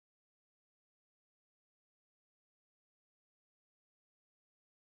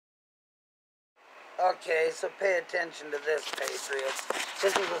Okay, so pay attention to this, Patriots.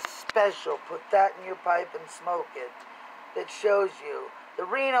 This is a special, put that in your pipe and smoke it, that shows you the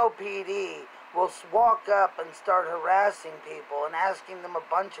Reno PD will walk up and start harassing people and asking them a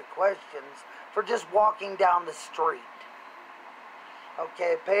bunch of questions for just walking down the street.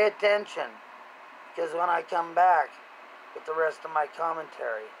 Okay, pay attention, because when I come back with the rest of my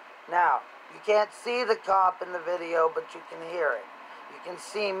commentary. Now, you can't see the cop in the video, but you can hear it. You can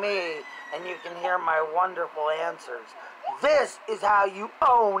see me, and you can hear my wonderful answers. This is how you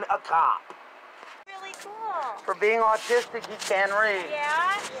own a cop. Really cool. For being autistic, you can't read.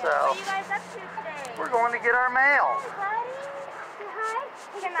 Yeah? So, what are you guys up to today? We're going to get our mail. Hey, buddy. Say hi.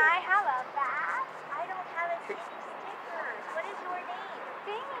 Can I have a bath? I don't have any stickers. What is your name?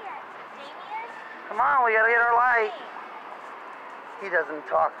 Damien. Damien? Come on, we gotta get our light. He doesn't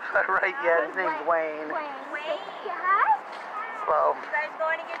talk right yet. His name's Wayne. Wayne? Well, you guys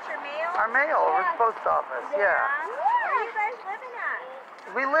going to get your mail? our mail over at the post office, yeah. Where are you guys living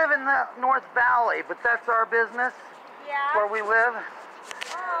at? We live in the North Valley, but that's our business. Yeah? Where we live.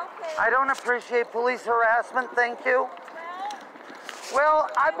 Oh, okay. I don't appreciate police harassment, thank you. Well,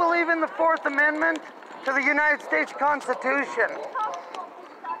 I believe in the Fourth Amendment to the United States Constitution.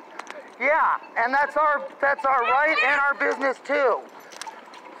 Yeah, and that's our right and our business too.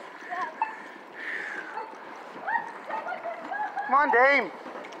 Come on, Dame.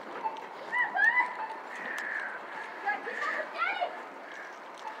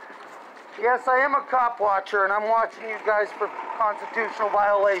 Yes, I am a cop watcher, and I'm watching you guys for constitutional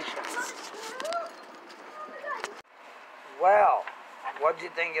violations. Well, what'd you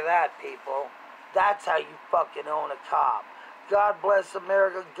think of that, people? That's how you fucking own a cop. God bless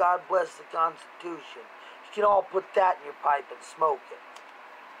America, God bless the Constitution. You can all put that in your pipe and smoke it.